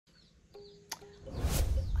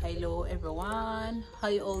Hello everyone, how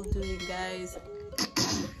you all doing, guys?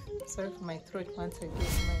 Sorry for my throat once again.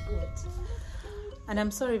 Oh my god. And I'm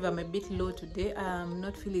sorry if I'm a bit low today. I'm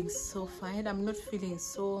not feeling so fine. I'm not feeling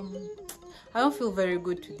so I don't feel very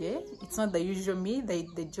good today. It's not the usual me,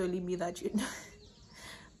 the jolly me that you know.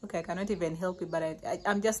 Okay, I cannot even help it, but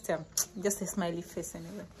I'm just a smiley face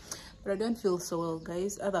anyway. But I don't feel so well,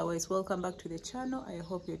 guys. Otherwise, welcome back to the channel. I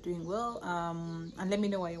hope you're doing well. And let me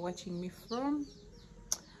know where you're watching me from.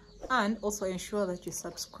 And also ensure that you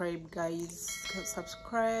subscribe, guys.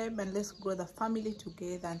 Subscribe and let's grow the family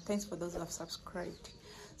together. And thanks for those who have subscribed.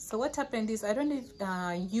 So what happened is, I don't know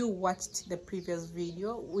if you watched the previous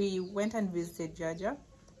video. We went and visited Jaja,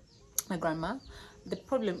 my grandma. The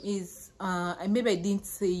problem is, maybe I didn't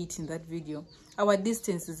say it in that video. Our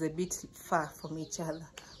distance is a bit far from each other.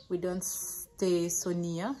 We don't stay so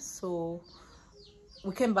near, so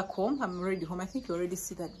we came back home. I'm already home. I think you already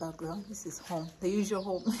see that background. This is home, the usual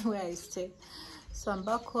home where I stay. So I'm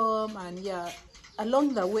back home, and yeah,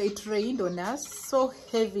 along the way it rained on us so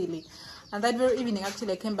heavily, and that very evening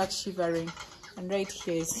actually I came back shivering. And right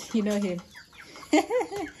here is, you know him.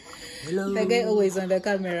 Hello. The guy always on the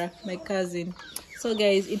camera, my cousin. So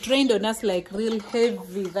guys, it rained on us like real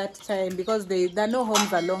heavy that time because there are no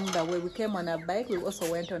homes along the way. We came on a bike. We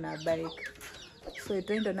also went on a bike. So it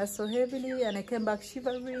rained on us so heavily, and I came back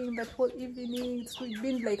shivering that whole evening. So it's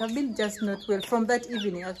been like, I've been just not well from that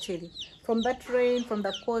evening actually. From that rain, from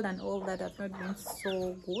the cold and all that, I've not been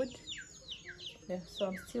so good. Yeah,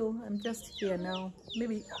 so I'm just here now.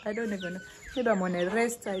 Maybe, I don't even know. Maybe I'm on a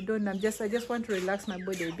rest. I don't know. I just want to relax my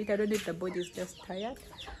body a bit. I don't know if the body is just tired.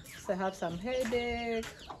 So I have some headache,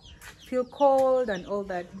 feel cold and all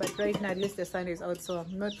that. But right now at least the sun is out, so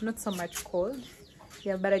I'm not so much cold.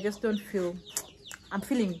 Yeah, but I just don't feel, I'm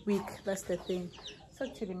feeling weak. That's the thing. So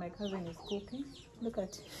actually my cousin is cooking. Look at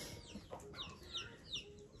it.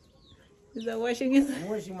 Is that washing his? I'm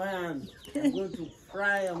washing my hands. I'm going to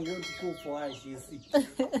fry. I'm going to cook for her. She's sick.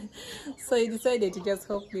 So he decided to just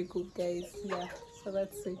help me cook, guys. Yeah, so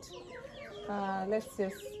that's it. Let's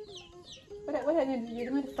just. What are you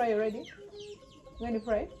going to fry already? You going to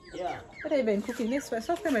fry? Yeah. What are you even cooking? Next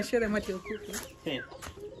time I show them what you're cooking.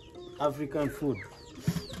 African food.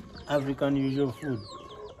 African usual food.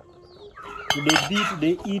 To the B, to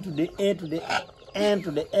the E, to the A, to the N,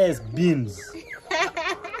 to the S, beans.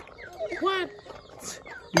 What?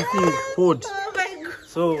 This is hot. Oh my god.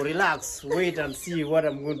 So relax, wait and see what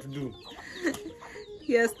I'm going to do.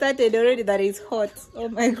 He has started already that it's hot. Oh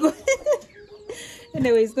my god.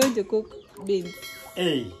 Anyway, he's going to cook beans.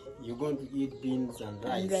 Hey, you're going to eat beans and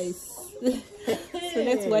rice. And rice. So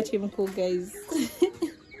let's watch him cook, guys.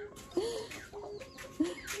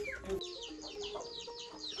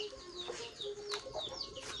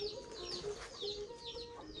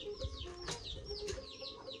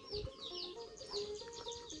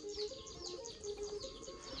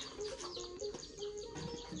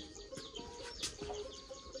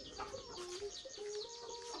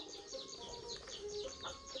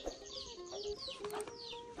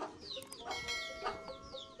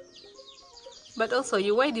 But also,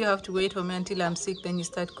 why do you have to wait for me until I'm sick, then you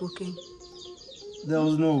start cooking? There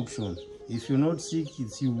was no option. If you're not sick,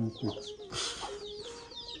 it's you who cooks.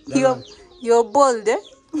 You're bold, eh?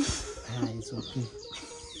 It's okay.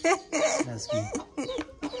 That's me.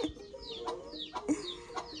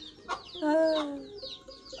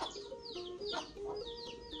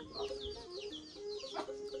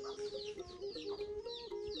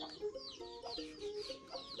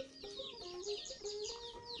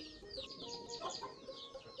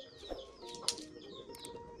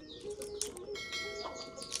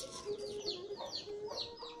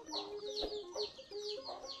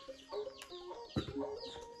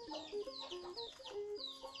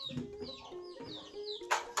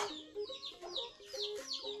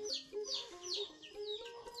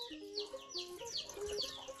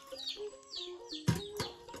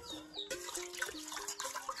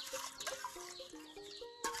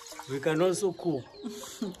 We can also cook.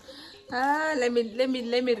 Let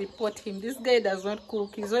me report him. This guy does not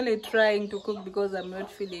cook. He's only trying to cook because I'm not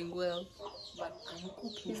feeling well. But I'm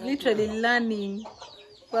cooking. He's literally learning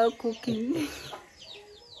while cooking.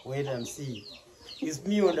 Wait and see. It's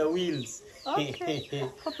me on the wheels. Okay.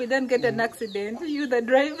 Hope we don't get an accident. You the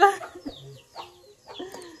driver.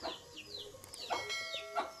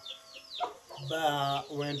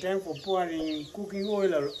 But when time for pouring cooking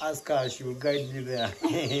oil, I'll ask her. She will guide me there.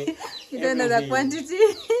 You don't know the quantity?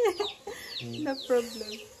 No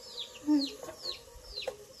problem.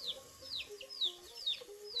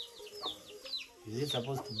 Is it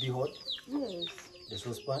supposed to be hot? Yes. The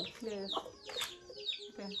saucepan? Yes.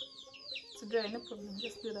 Okay. So dry, no problem.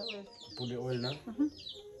 Just do that way. Put the oil now.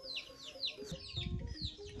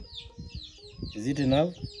 Is it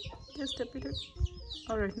enough? Just a bit.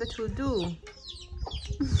 Alright, that will do.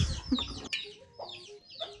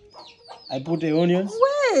 I put the onions.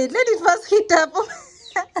 Wait, let it first heat up.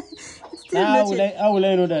 It's still How not will yet.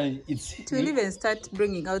 I know that it's... It will even start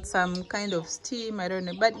bringing out some kind of steam. I don't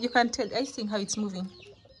know, but you can tell. I think how it's moving.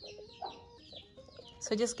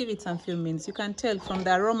 So just give it some few minutes. You can tell from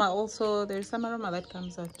the aroma also. There's some aroma that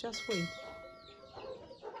comes out. Just wait.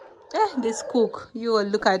 This cook, you will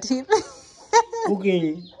look at him.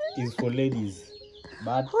 Cooking is for ladies,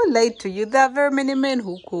 but Who lied to you? There are very many men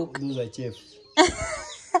who cook. those are chefs.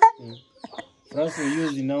 For us, we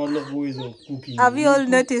use in our local ways of cooking. Have you all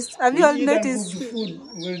noticed? Have you all noticed? Food.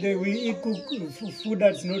 We eat food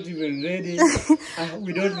that's not even ready.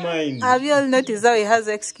 We don't mind. Have you all noticed how he has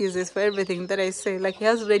excuses for everything that I say? Like he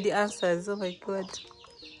has ready answers. Oh my God.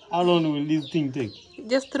 How long will this thing take?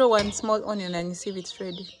 Just throw one small onion and you see if it's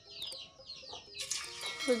ready.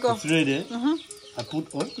 Here we go. It's ready. I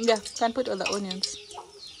put all. Yeah, can put all the onions.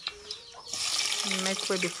 Make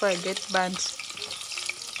way before I get burnt.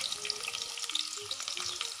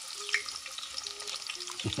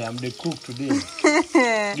 I'm the cook today.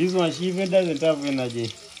 This one, she even doesn't have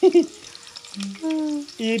energy.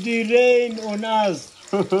 It rained on us.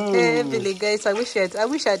 Heavily, guys.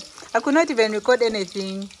 I could not even record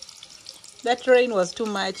anything. That rain was too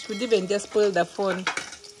much. We'd even just spoil the phone.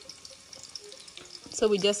 So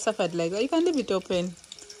we just suffered like that. You can leave it open.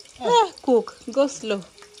 Cook. Go slow.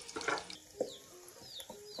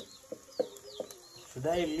 Should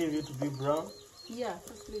I leave it to be brown? Yeah,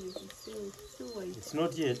 just leave it. It's still white. It's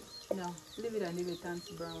not yet. No, leave it and leave it turns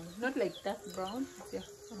brown. Not like that brown. Yeah,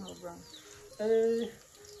 somehow brown.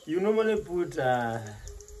 You normally put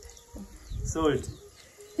salt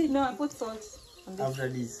No, I put salt on this. after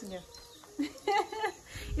this. Yeah.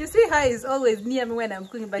 You see how he's always near me when I'm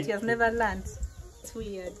cooking, but he has never learned. It's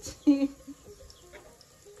weird.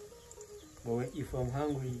 But if I'm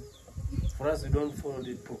hungry, for us, we don't follow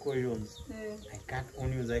the precautions. I cut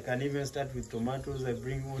onions. I can even start with tomatoes. I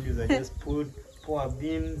bring onions. I just pour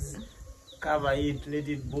beans, cover it, let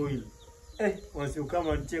it boil. Once you come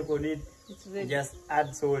and check on it, It's ready. just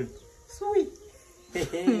add salt. Sweet.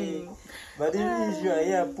 But this issue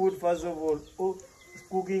here, put first of all,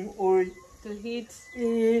 cooking oil. To heat.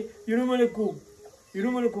 You normally cook. You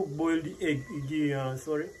normally cook boiled egg.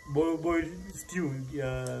 Boiled stew,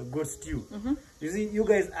 goat stew. You see, you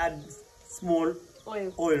guys add small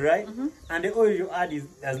oil, right? And the oil you add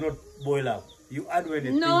does not boil up. You add when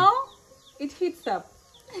the it heats up.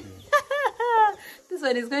 This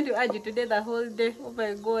one is going to add you today the whole day. Oh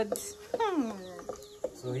my God.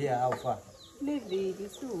 So here, how far? Leave it.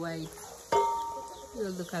 It's too white. You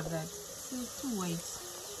look at that. It's too white.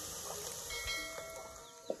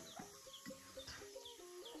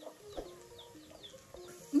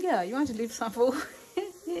 Yeah, you want to leave some for you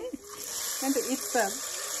want to eat some.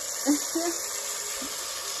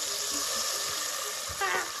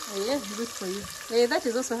 Yeah, good for you. Yeah, that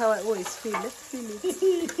is also how I always feel. Let's feel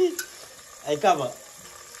it. I cover.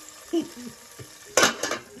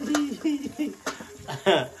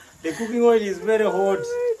 The cooking oil is very hot. Oh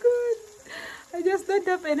my God. I just don't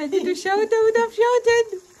have energy to shout. I would have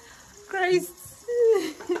shouted. Christ.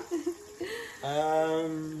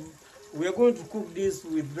 We are going to cook this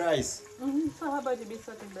with rice. So how about you be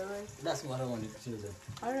sorting the rice? That's what I wanted to tell them.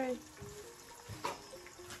 All right.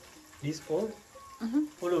 This all?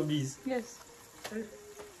 All of these? Yes.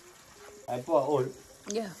 I pour all.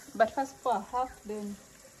 Yeah, but first pour half, then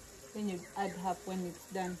you add half when it's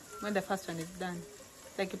done. When the first one is done,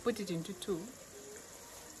 like you put it into two.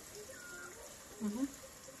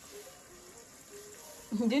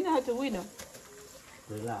 Do you know how to winnow?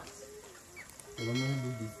 Relax. I'm going to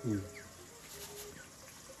do this thing.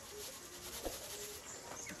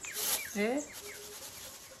 Eh?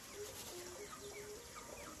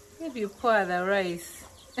 If you pour the rice.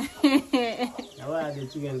 Now why are the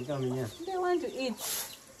chickens coming here? They want to eat.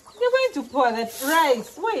 You're going to pour that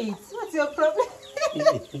rice. Wait, what's your problem?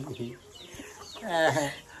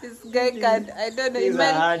 This guy can't, I don't know.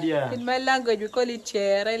 In my language, we call it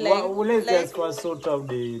chair. Let's just first sort out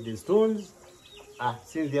the stones.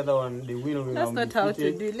 Since the other one, the winnow will That's not how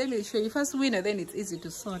to do it. Let me show you. First winnow, then it's easy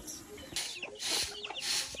to sort.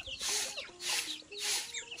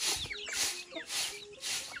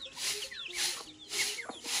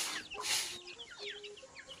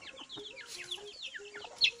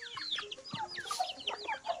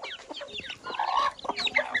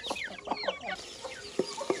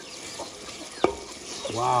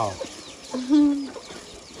 Wow.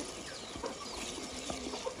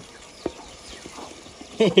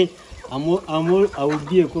 I will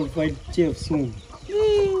be a qualified chef soon.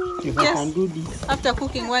 If I can do this. After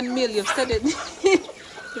cooking one meal, you've started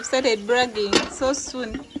you've started bragging so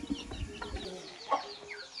soon.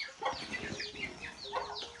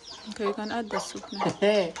 Okay, you can add the soup now.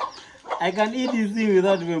 I can eat this thing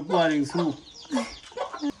without even pouring soup.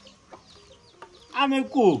 I'm a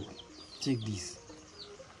cook. Check this.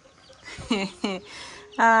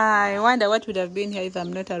 I wonder what would have been here if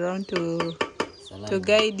I'm not around to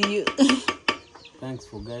guide you. Thanks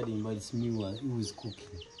for guiding, but it's me who is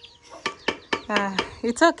cooking.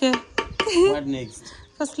 It's okay. What next?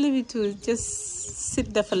 First, leave it to just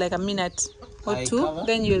sit there for like a minute or two. Cover?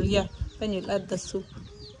 Then you'll add the soup.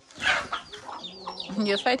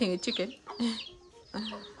 You're fighting a chicken.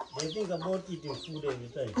 I think about eating food every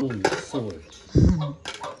time. Salt.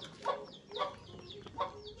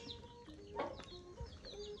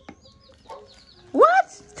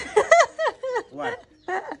 What? What?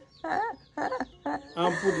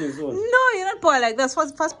 I'm putting salt. No, you're not pour like that.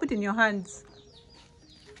 First put in your hands.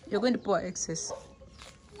 You're going to pour excess.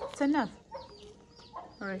 It's enough.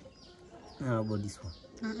 All right. How about this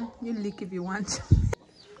one? You lick if you want.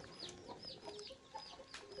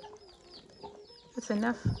 That's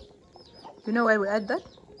enough. You know why we add that?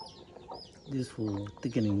 This for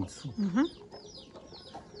thickening with soup.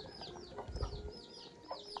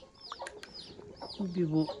 You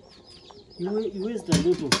people, you waste a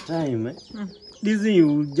lot of time. Eh? This thing you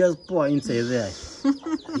will just pour inside there.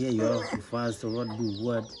 Yeah, you have to fast or what do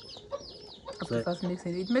what. After first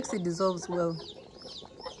mixing, it makes it dissolves well.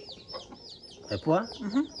 I pour?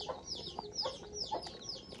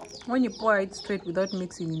 When you pour it straight without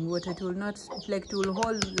mixing in water, it will not, it will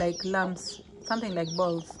hold like lumps, something like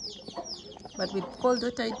balls. But with cold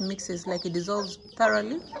water, it mixes, like it dissolves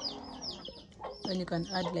thoroughly. Then you can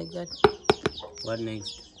add like that. What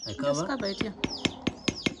next? I cover? Just cover it, yeah.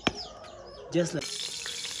 Just like...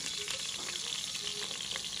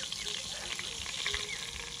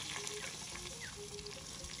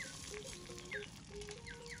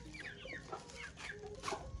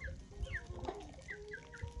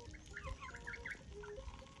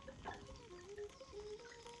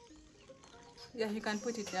 Yeah, you can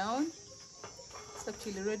put it down. It's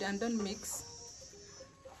actually ready, and don't mix.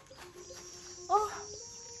 Oh,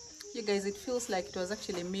 you guys, it feels like it was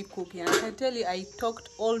actually me cooking. I can tell you, I talked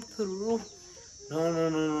all through.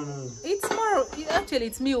 No. It's more, actually,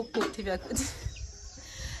 it's me who cooked.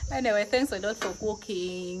 Anyway, thanks a lot for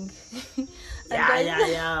cooking.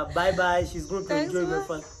 Yeah. Bye. She's going to Thanks, enjoy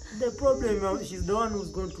breakfast. The problem, she's the one who's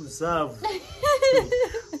going to serve.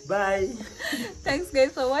 Bye. Thanks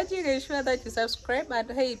guys for watching. Ensure that you subscribe,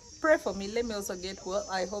 and hey, pray for me. Let me also get well.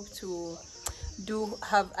 I hope to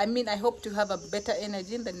I hope to have a better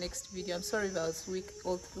energy in the next video. I'm sorry if I was weak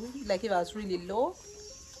all through, like if I was really low.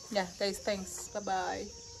 Yeah guys, thanks. Bye bye.